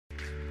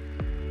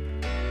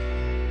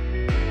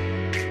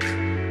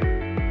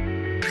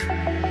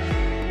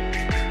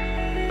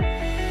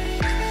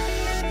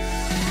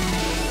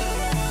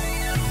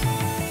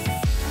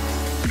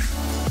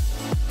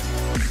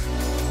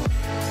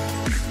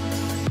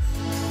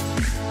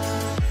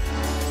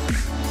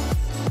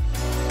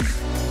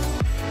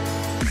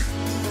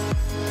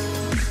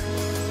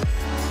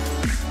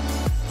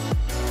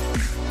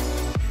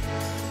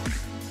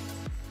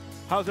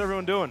How's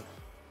everyone doing?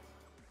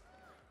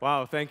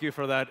 Wow, thank you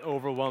for that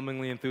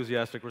overwhelmingly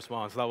enthusiastic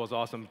response. That was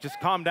awesome. Just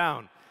calm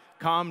down.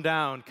 Calm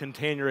down.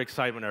 Contain your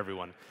excitement,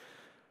 everyone.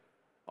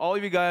 All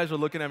of you guys are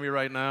looking at me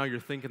right now. You're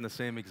thinking the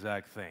same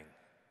exact thing.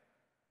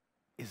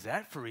 Is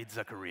that Fareed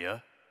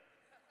Zakaria?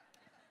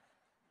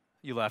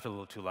 You laughed a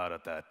little too loud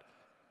at that.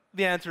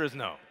 The answer is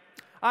no.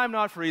 I'm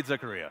not Fareed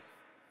Zakaria,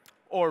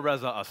 or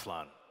Reza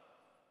Aslan,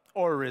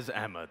 or Riz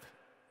Ahmed,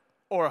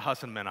 or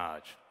Hassan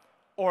Minhaj,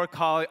 or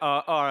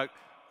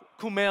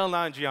Kumail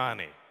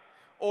Nanjiani,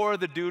 or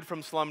the dude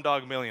from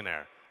Slumdog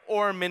Millionaire,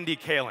 or Mindy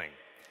Kaling.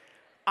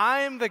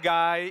 I'm the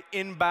guy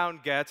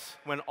Inbound gets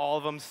when all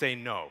of them say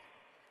no.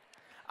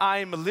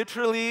 I'm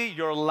literally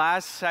your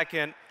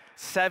last-second,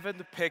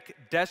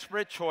 seventh-pick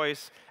desperate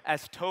choice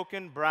as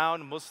token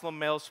brown Muslim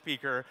male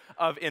speaker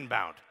of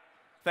Inbound.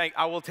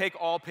 I will take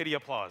all pity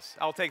applause.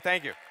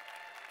 Thank you.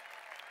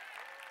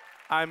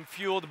 I'm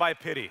fueled by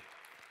pity.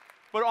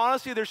 But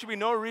honestly, there should be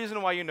no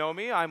reason why you know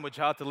me. I'm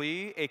Wajahat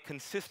Ali, a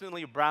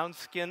consistently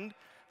brown-skinned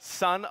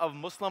son of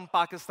Muslim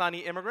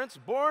Pakistani immigrants,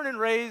 born and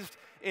raised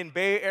in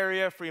Bay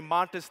Area,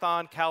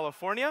 Fremontistan,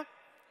 California.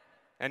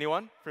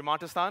 Anyone?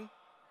 Fremontistan?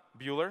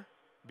 Bueller,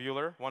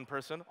 one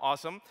person,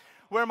 awesome.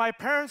 Where my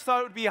parents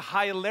thought it would be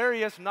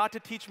hilarious not to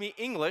teach me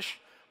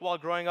English while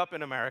growing up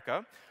in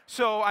America.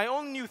 So I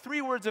only knew 3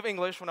 words of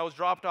English when I was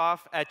dropped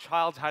off at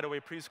Child's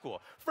Hideaway Preschool.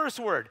 First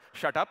word,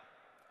 shut up,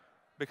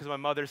 because my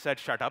mother said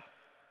shut up.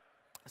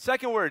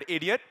 Second word,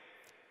 idiot,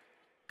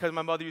 because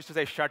my mother used to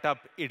say shut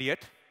up,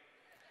 idiot.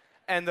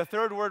 And the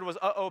third word was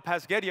uh-oh,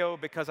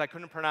 pasgedio, because I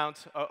couldn't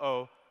pronounce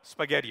uh-oh,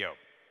 spaghettio.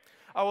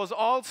 I was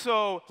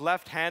also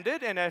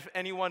left-handed, and if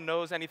anyone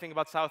knows anything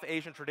about South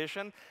Asian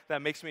tradition,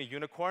 that makes me a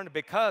unicorn,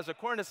 because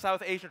according to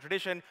South Asian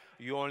tradition,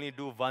 you only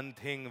do one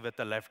thing with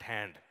the left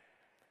hand.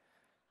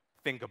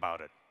 Think about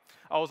it.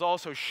 I was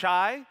also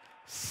shy,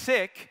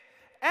 sick,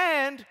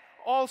 and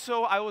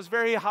also I was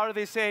very, how do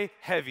they say,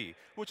 heavy,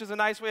 which is a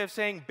nice way of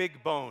saying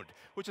big-boned,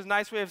 which is a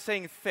nice way of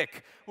saying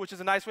thick, which is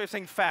a nice way of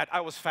saying fat.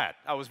 I was fat.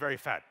 I was very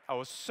fat. I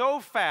was so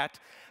fat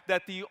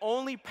that the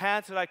only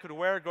pants that I could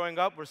wear growing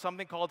up were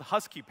something called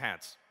husky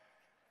pants.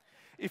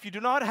 If you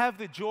do not have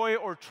the joy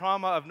or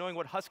trauma of knowing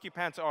what husky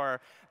pants are,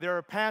 there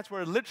are pants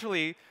where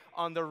literally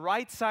on the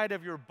right side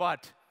of your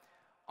butt,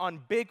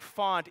 on big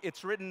font,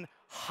 it's written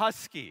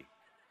husky.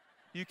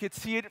 You could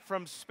see it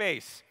from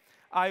space.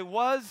 I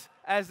was,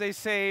 as they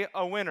say,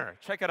 a winner.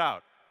 Check it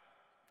out.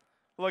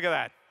 Look at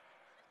that.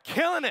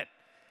 Killing it.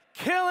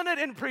 Killing it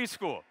in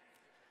preschool.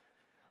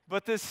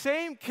 But the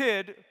same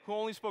kid who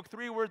only spoke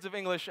 3 words of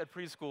English at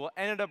preschool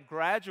ended up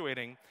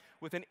graduating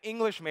with an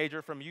English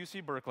major from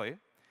UC Berkeley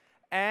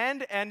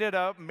and ended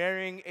up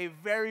marrying a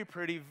very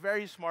pretty,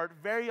 very smart,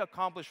 very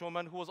accomplished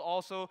woman who was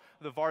also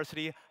the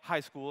varsity high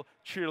school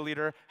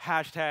cheerleader.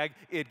 Hashtag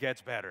it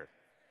gets better.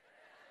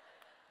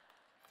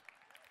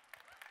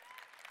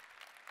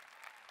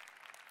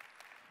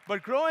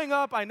 But growing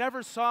up, I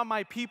never saw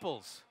my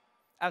peoples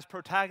as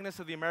protagonists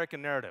of the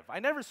American narrative. I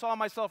never saw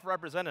myself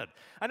represented.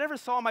 I never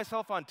saw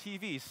myself on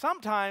TV.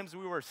 Sometimes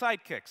we were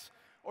sidekicks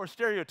or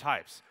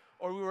stereotypes,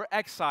 or we were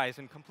excised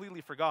and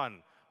completely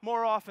forgotten.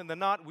 More often than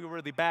not, we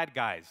were the bad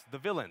guys, the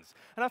villains.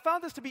 And I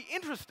found this to be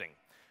interesting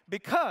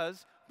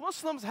because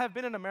Muslims have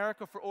been in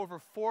America for over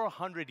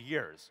 400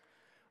 years.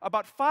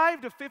 About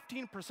 5 to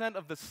 15%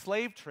 of the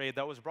slave trade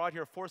that was brought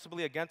here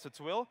forcibly against its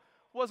will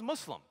was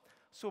Muslim.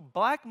 So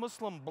black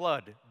Muslim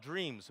blood,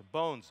 dreams,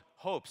 bones,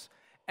 hopes,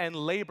 and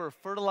labor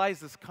fertilize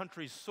this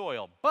country's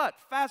soil. But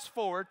fast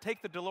forward,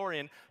 take the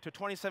DeLorean to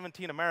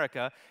 2017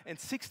 America, and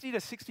 60 to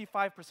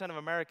 65% of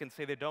Americans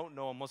say they don't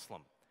know a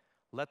Muslim.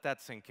 Let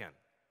that sink in.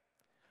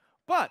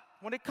 But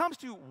when it comes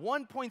to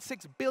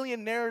 1.6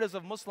 billion narratives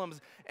of Muslims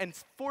and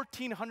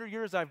 1,400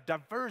 years of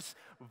diverse,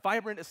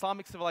 vibrant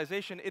Islamic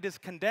civilization, it is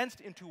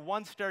condensed into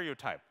one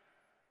stereotype.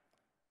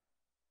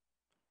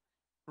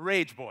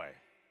 Rage boy.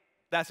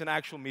 That's an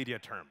actual media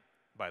term,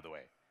 by the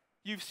way.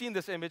 You've seen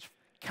this image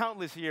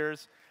countless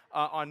years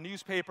on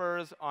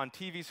newspapers, on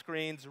TV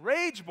screens.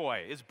 Rage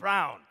boy is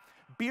brown,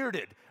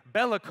 bearded,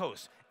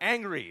 bellicose,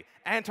 angry,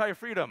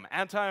 anti-freedom,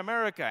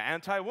 anti-America,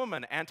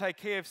 anti-woman,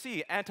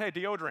 anti-KFC,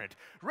 anti-deodorant.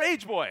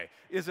 Rage boy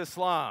is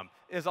Islam,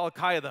 is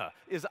Al-Qaeda,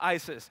 is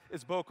ISIS,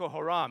 is Boko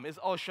Haram, is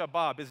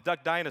Al-Shabaab, is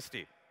Duck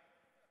Dynasty.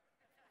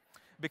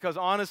 Because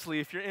honestly,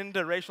 if you're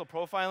into racial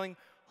profiling,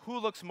 who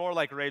looks more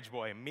like Rage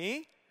boy,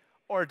 me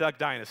or Duck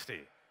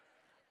Dynasty?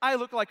 I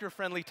look like your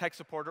friendly tech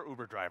support or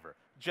Uber driver,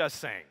 just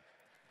saying.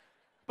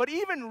 But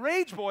even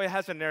Rage Boy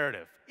has a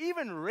narrative.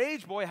 Even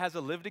Rage Boy has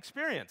a lived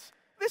experience.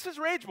 This is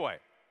Rage Boy.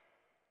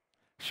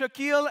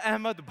 Shakil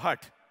Ahmed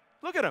Bhatt.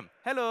 Look at him.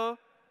 Hello.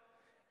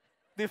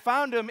 They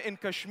found him in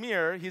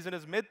Kashmir. He's in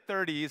his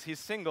mid-30s. He's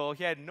single.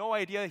 He had no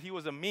idea he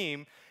was a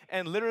meme.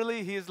 And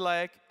literally, he's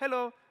like,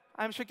 hello,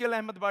 I'm Shakil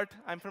Ahmed Bhatt.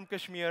 I'm from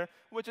Kashmir,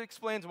 which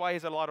explains why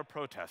he's at a lot of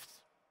protests.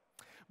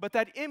 But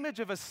that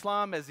image of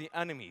Islam as the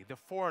enemy, the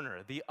foreigner,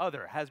 the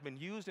other, has been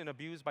used and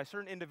abused by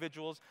certain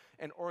individuals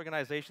and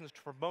organizations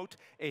to promote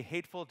a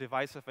hateful,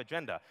 divisive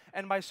agenda,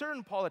 and by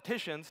certain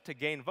politicians to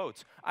gain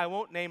votes. I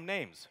won't name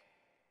names.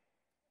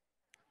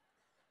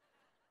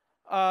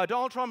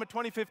 Donald Trump in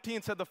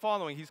 2015 said the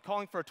following. He's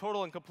calling for a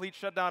total and complete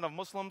shutdown of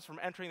Muslims from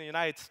entering the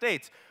United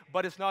States.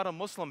 But it's not a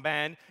Muslim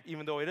ban,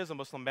 even though it is a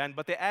Muslim ban.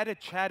 But they added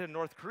Chad and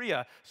North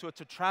Korea, so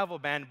it's a travel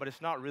ban, but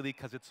it's not really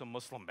because it's a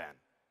Muslim ban.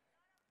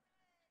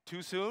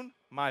 Too soon?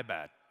 My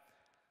bad.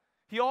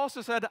 He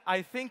also said,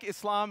 I think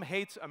Islam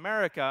hates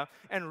America.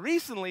 And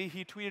recently,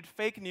 he tweeted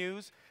fake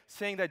news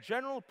saying that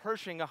General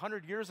Pershing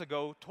 100 years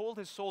ago told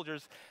his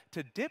soldiers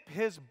to dip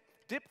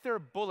their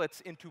bullets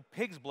into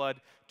pig's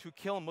blood to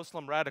kill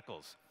Muslim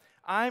radicals.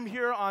 I'm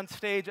here on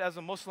stage as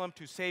a Muslim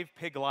to save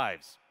pig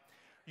lives.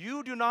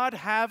 You do not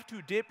have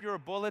to dip your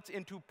bullets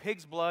into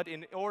pig's blood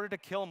in order to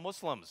kill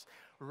Muslims.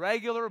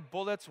 Regular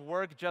bullets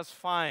work just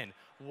fine.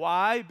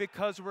 Why?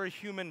 Because we're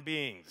human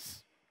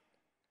beings.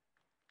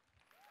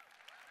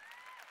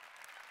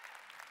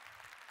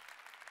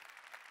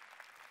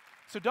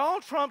 So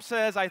Donald Trump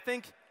says, I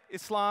think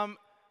Islam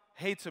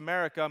hates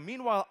America.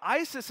 Meanwhile,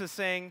 ISIS is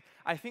saying,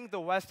 I think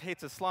the West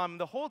hates Islam.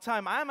 The whole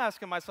time I'm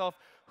asking myself,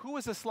 who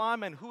is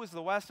Islam and who is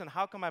the West, and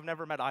how come I've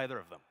never met either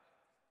of them?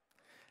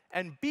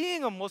 And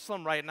being a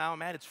Muslim right now,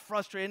 man, it's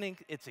frustrating,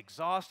 it's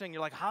exhausting.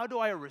 You're like, how do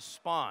I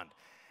respond?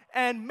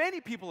 And many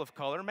people of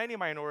color, many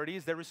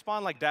minorities, they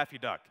respond like Daffy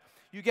Duck.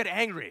 You get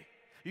angry,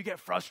 you get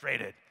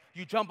frustrated,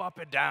 you jump up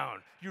and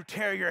down, you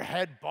tear your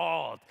head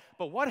bald.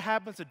 But what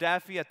happens to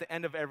Daffy at the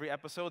end of every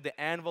episode? The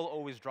anvil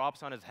always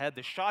drops on his head,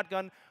 the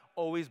shotgun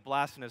always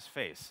blasts in his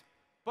face.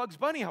 Bugs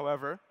Bunny,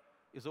 however,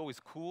 is always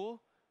cool,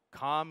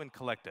 calm, and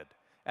collected.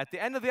 At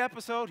the end of the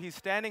episode, he's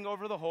standing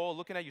over the hole,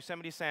 looking at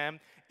Yosemite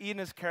Sam, eating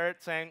his carrot,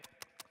 saying,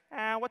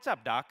 what's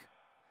up, Doc?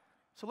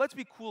 So let's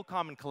be cool,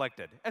 calm, and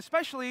collected,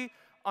 especially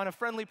on a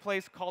friendly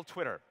place called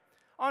Twitter.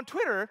 On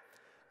Twitter,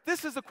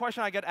 this is the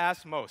question I get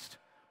asked most.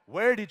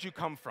 Where did you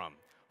come from?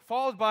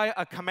 Followed by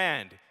a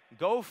command.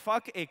 Go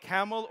fuck a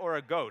camel or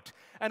a goat.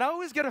 And I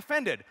always get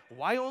offended.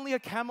 Why only a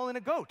camel and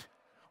a goat?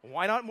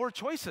 Why not more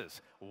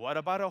choices? What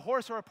about a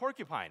horse or a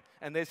porcupine?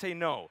 And they say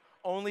no,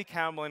 only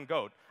camel and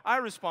goat. I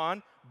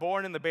respond,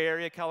 born in the Bay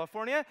Area,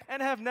 California, and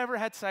have never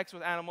had sex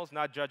with animals,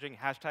 not judging,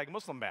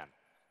 #MuslimBan.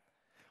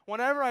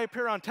 Whenever I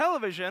appear on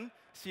television,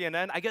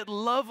 CNN, I get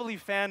lovely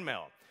fan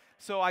mail.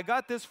 So I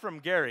got this from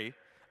Gary.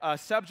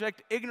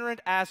 Subject, ignorant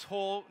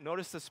asshole.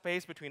 Notice the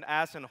space between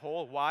ass and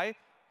hole. Why?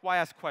 Why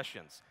ask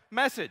questions?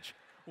 Message.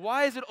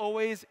 Why is it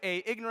always a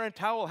ignorant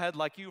towelhead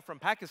like you from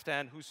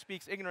Pakistan who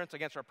speaks ignorance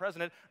against our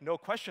president? No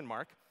question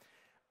mark.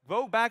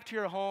 Go back to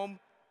your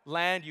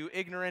homeland, you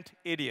ignorant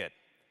idiot.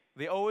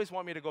 They always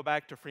want me to go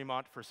back to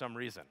Fremont for some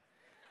reason.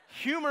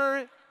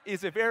 Humor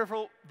is a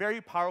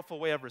very powerful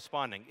way of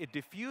responding. It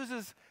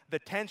diffuses the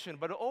tension,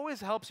 but it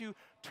always helps you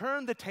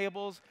turn the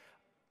tables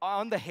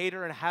on the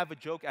hater and have a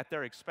joke at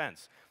their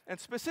expense. And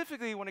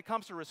specifically, when it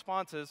comes to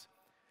responses,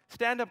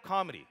 stand-up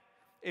comedy.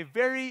 A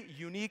very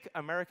unique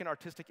American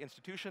artistic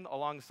institution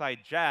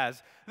alongside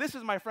jazz. This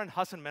is my friend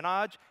Hassan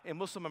Minhaj, a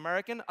Muslim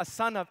American, a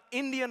son of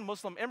Indian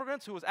Muslim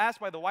immigrants who was asked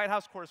by the White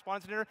House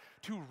Correspondents' Dinner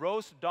to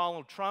roast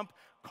Donald Trump.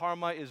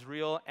 Karma is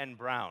real and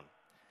brown.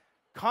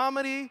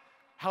 Comedy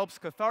helps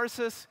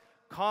catharsis.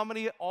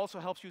 Comedy also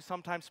helps you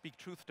sometimes speak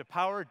truth to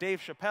power. Dave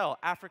Chappelle,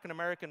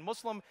 African-American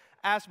Muslim,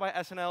 asked by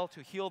SNL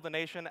to heal the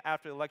nation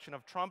after the election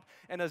of Trump.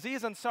 And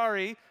Aziz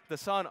Ansari, the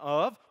son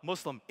of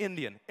Muslim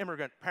Indian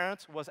immigrant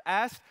parents, was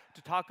asked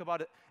to talk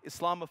about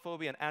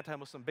Islamophobia and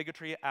anti-Muslim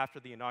bigotry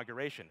after the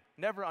inauguration.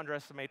 Never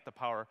underestimate the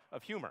power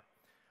of humor.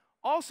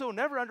 Also,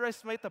 never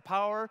underestimate the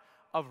power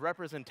of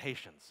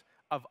representations,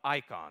 of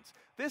icons.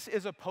 This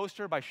is a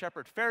poster by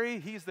Shepard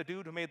Fairey. He's the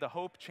dude who made the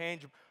Hope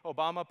Change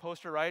Obama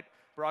poster, right?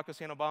 Barack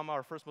Hussein Obama,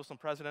 our first Muslim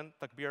president.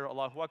 Takbir,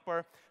 Allahu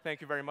Akbar. Thank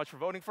you very much for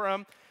voting for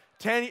him.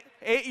 8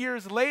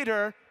 years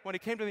later, when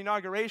it came to the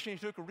inauguration, he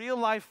took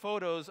real-life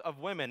photos of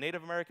women,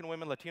 Native American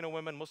women, Latino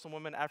women, Muslim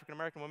women,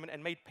 African-American women,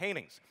 and made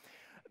paintings.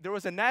 There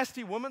was a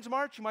nasty women's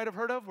march you might have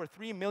heard of, where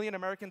 3 million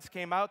Americans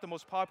came out, the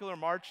most popular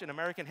march in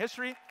American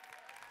history.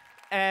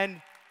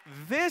 And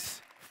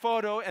this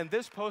photo and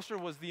this poster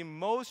was the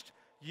most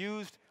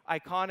used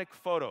iconic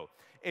photo.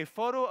 A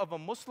photo of a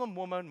Muslim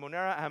woman,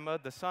 Munira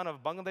Ahmed, the son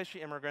of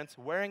Bangladeshi immigrants,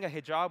 wearing a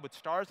hijab with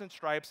stars and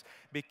stripes,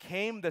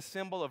 became the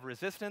symbol of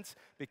resistance,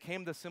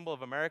 became the symbol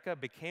of America,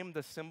 became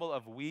the symbol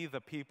of we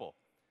the people.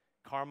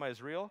 Karma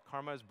is real,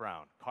 karma is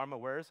brown. Karma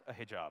wears a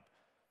hijab.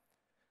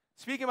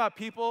 Speaking about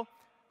people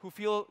who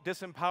feel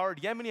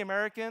disempowered, Yemeni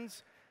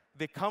Americans,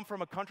 they come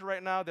from a country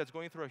right now that's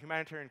going through a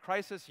humanitarian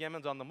crisis.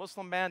 Yemen's on the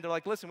Muslim ban. They're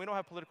like, listen, we don't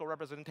have political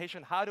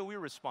representation. How do we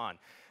respond?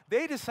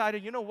 They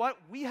decided, you know what?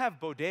 We have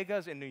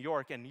bodegas in New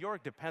York, and New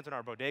York depends on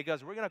our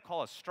bodegas. We're going to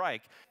call a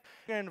strike.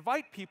 We're going to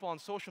invite people on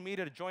social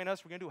media to join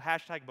us. We're going to do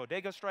hashtag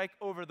bodega strike.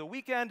 Over the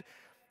weekend,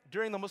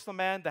 during the Muslim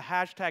ban, the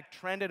hashtag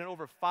trended, and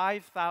over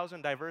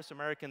 5,000 diverse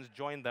Americans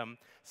joined them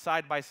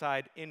side by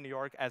side in New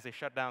York as they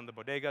shut down the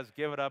bodegas.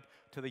 Give it up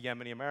to the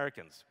Yemeni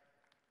Americans.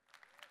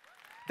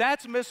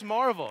 That's Miss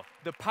Marvel,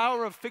 the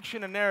power of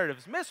fiction and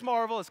narratives. Miss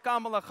Marvel is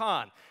Kamala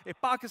Khan, a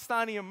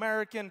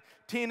Pakistani-American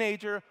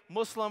teenager,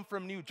 Muslim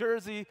from New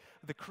Jersey,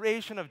 the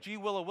creation of G.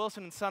 Willow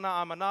Wilson and Sana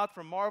Amanat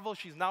from Marvel.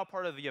 She's now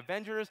part of the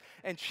Avengers,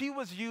 and she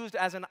was used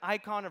as an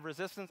icon of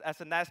resistance at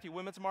the Nasty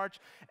Women's March.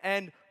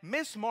 And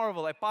Miss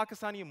Marvel, a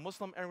Pakistani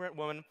Muslim immigrant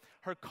woman,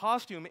 her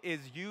costume is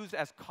used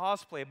as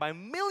cosplay by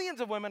millions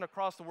of women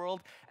across the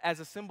world as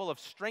a symbol of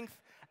strength,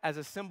 as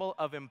a symbol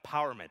of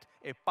empowerment.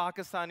 A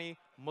Pakistani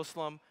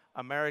Muslim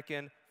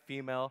American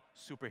female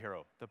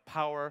superhero, the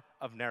power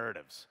of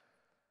narratives.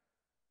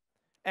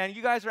 And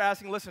you guys are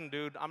asking, listen,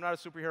 dude, I'm not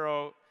a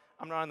superhero,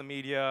 I'm not in the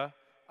media,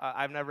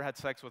 I've never had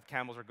sex with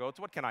camels or goats,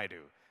 what can I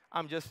do?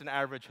 I'm just an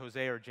average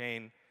Jose or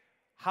Jane.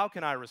 How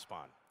can I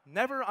respond?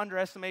 Never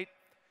underestimate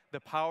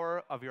the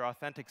power of your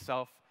authentic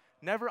self.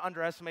 Never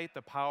underestimate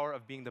the power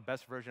of being the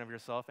best version of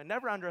yourself, and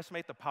never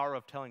underestimate the power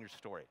of telling your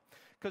story.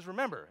 Because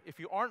remember, if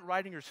you aren't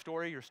writing your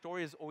story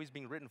is always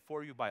being written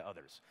for you by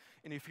others.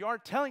 And if you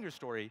aren't telling your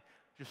story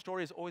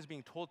is always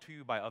being told to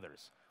you by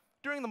others.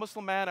 During the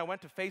Muslim Man, I went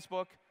to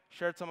Facebook,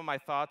 shared some of my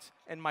thoughts,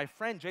 and my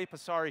friend Jay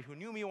Pasari, who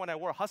knew me when I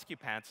wore husky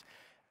pants,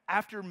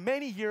 after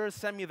many years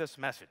sent me this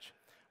message.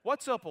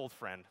 What's up, old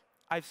friend?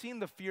 I've seen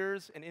the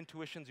fears and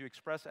intuitions you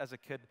expressed as a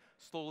kid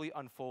slowly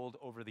unfold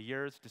over the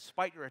years,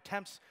 despite your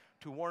attempts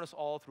to warn us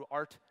all through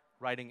art,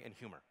 writing, and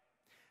humor.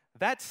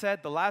 That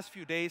said, the last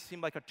few days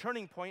seem like a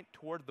turning point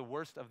toward the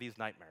worst of these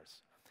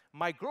nightmares.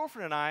 My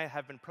girlfriend and I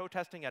have been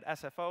protesting at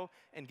SFO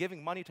and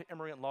giving money to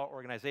immigrant law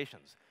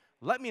organizations.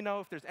 Let me know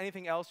if there's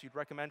anything else you'd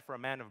recommend for a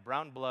man of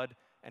brown blood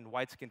and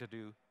white skin to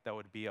do that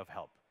would be of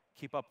help.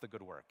 Keep up the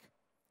good work.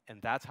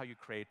 And that's how you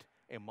create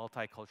a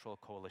multicultural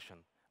coalition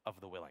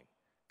of the willing,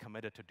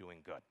 committed to doing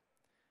good.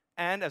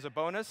 And as a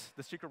bonus,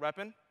 the secret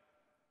weapon,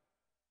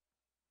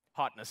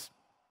 hotness.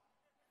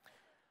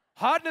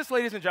 Hotness,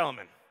 ladies and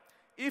gentlemen.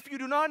 If you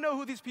do not know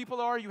who these people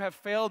are, you have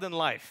failed in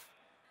life.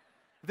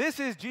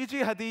 This is Gigi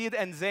Hadid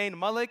and Zayn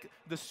Malik,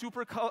 the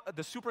super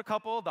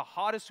couple, the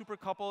hottest super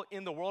couple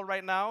in the world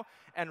right now,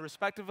 and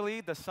respectively,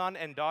 the son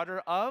and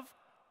daughter of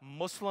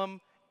Muslim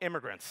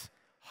immigrants.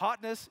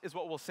 Hotness is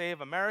what will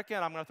save America,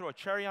 and I'm going to throw a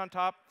cherry on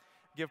top,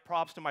 give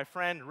props to my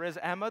friend Riz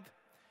Ahmed,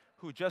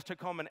 who just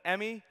took home an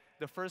Emmy,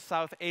 the first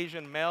South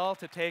Asian male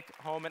to take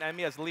home an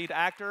Emmy as lead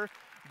actor,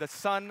 the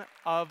son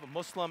of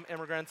Muslim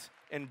immigrants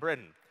in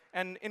Britain.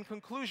 And in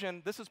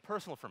conclusion, this is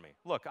personal for me.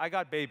 Look, I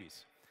got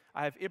babies.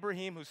 I have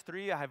Ibrahim, who's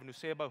 3. I have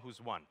Nuseba,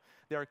 who's 1.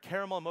 They are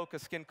caramel mocha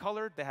skin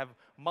colored. They have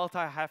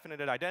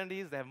multi-hyphenated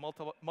identities. They have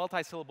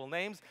multi-syllable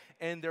names.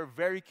 And they're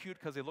very cute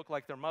because they look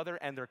like their mother,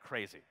 and they're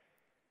crazy.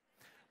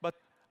 But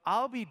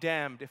I'll be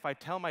damned if I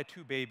tell my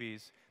 2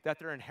 babies that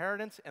their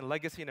inheritance and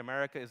legacy in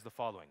America is the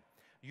following.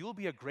 You'll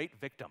be a great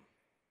victim.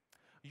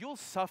 You'll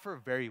suffer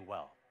very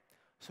well.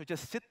 So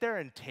just sit there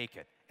and take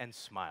it and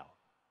smile.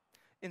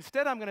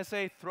 Instead, I'm going to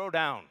say, throw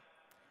down,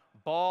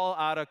 ball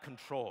out of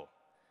control.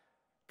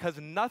 Because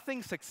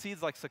nothing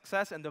succeeds like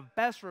success, and the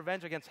best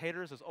revenge against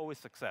haters is always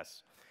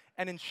success.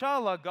 And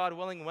inshallah, God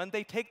willing, when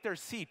they take their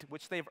seat,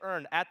 which they've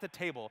earned at the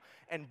table,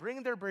 and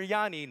bring their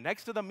biryani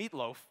next to the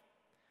meatloaf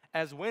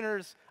as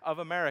winners of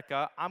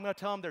America, I'm going to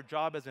tell them their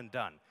job isn't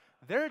done.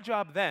 Their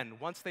job then,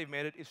 once they've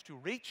made it, is to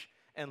reach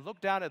and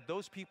look down at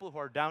those people who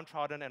are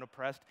downtrodden and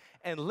oppressed,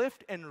 and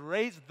lift and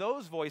raise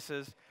those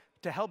voices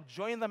to help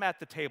join them at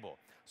the table.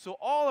 So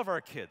all of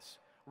our kids,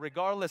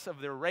 regardless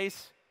of their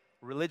race,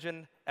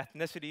 religion,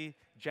 ethnicity,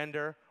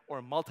 gender,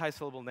 or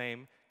multi-syllable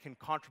name, can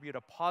contribute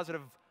a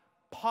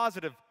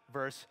positive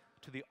verse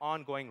to the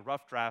ongoing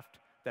rough draft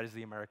that is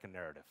the American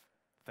narrative.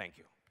 Thank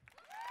you.